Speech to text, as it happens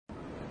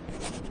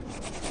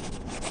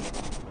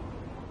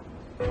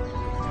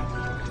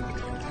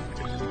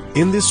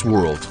In this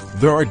world,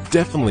 there are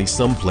definitely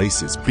some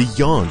places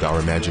beyond our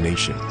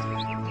imagination.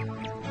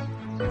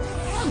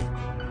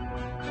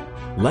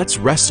 Let's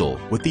wrestle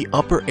with the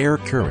upper air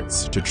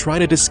currents to try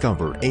to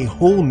discover a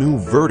whole new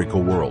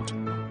vertical world.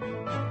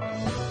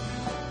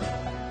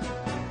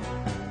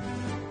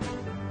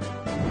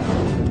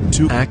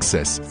 To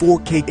access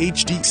 4K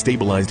HD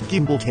stabilized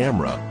gimbal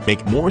camera,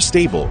 make more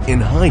stable in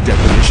high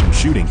definition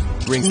shooting,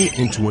 bring me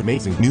into an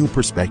amazing new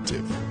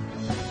perspective.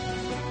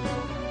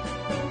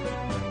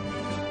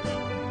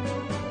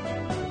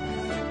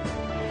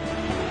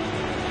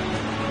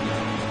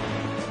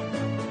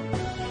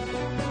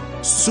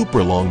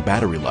 Super long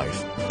battery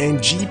life and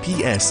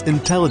GPS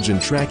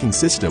intelligent tracking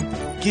system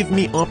give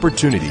me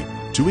opportunity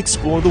to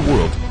explore the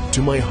world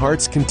to my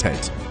heart's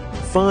content.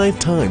 5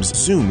 times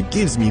zoom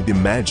gives me the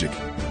magic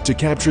to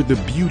capture the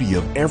beauty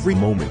of every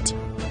moment.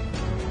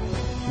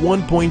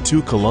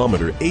 1.2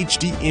 kilometer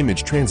HD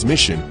image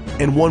transmission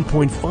and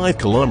 1.5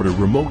 kilometer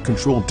remote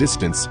control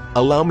distance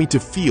allow me to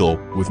feel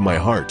with my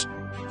heart,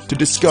 to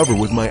discover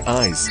with my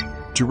eyes,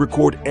 to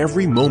record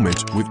every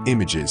moment with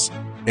images,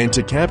 and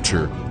to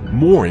capture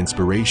more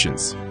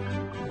inspirations.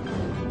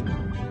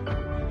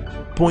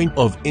 Point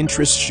of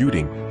interest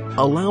shooting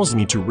allows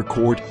me to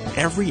record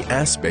every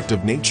aspect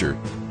of nature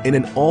in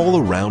an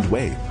all-around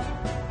way,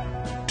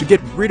 to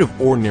get rid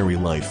of ordinary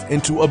life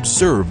and to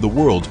observe the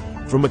world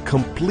from a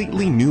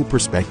completely new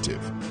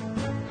perspective.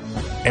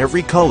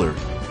 Every color,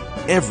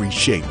 every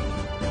shape,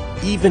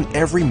 even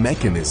every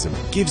mechanism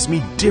gives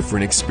me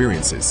different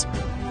experiences.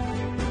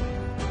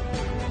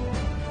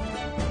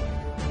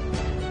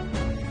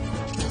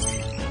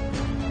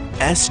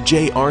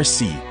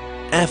 SJRC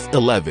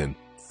F11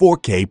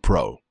 4K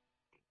Pro.